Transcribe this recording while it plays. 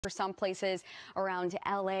For some places around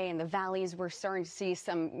LA and the valleys, we're starting to see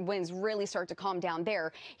some winds really start to calm down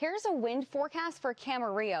there. Here's a wind forecast for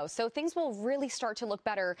Camarillo. So things will really start to look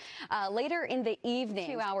better later in the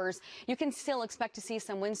evening. 2 hours, you can still expect to see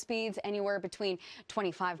some wind speeds anywhere between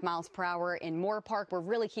 25 miles per hour in Moore Park. We're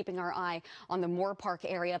really keeping our eye on the Moore Park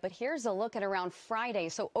area. But here's a look at around Friday.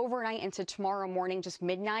 So overnight into tomorrow morning, just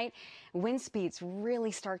midnight, wind speeds really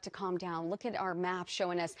start to calm down. Look at our map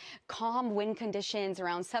showing us calm wind conditions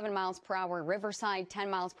around 7 miles per hour, Riverside, 10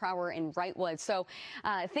 miles per hour in Wrightwood. So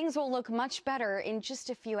things will look much better in just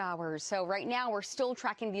a few hours. So right now we're still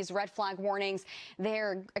tracking these red flag warnings.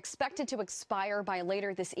 They're expected to expire by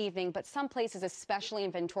later this evening, but some places, especially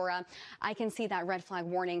in Ventura, I can see that red flag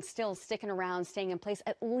warning still sticking around, staying in place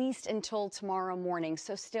at least until tomorrow morning.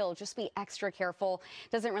 So still just be extra careful.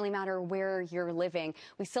 Doesn't really matter where you're living.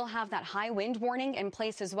 We still have that high wind warning in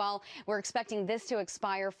place as well. We're expecting this to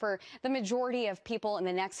expire for the majority of people in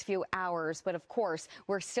the next few hours. But of course,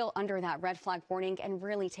 we're still under that red flag warning and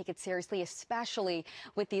really take it seriously, especially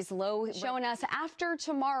with these lows showing us after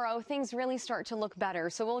tomorrow, things really start to look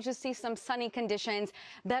better. So we'll just see some sunny conditions,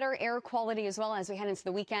 better air quality as well as we head into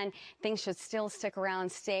the weekend. Things should still stick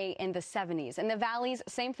around, stay in the 70s. In the valleys,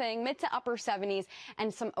 same thing, mid to upper 70s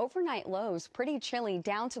and some overnight lows, pretty chilly,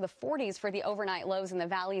 down to the 40s for the overnight lows in the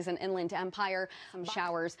valleys and inland empire. Some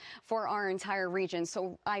showers for our entire region.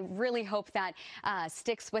 So I really hope that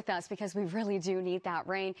sticks with us because we really do need that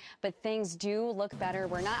rain. But things do look better.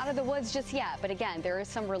 We're not out of the woods just yet. But again, there is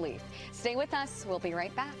some relief. Stay with us. We'll be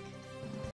right back.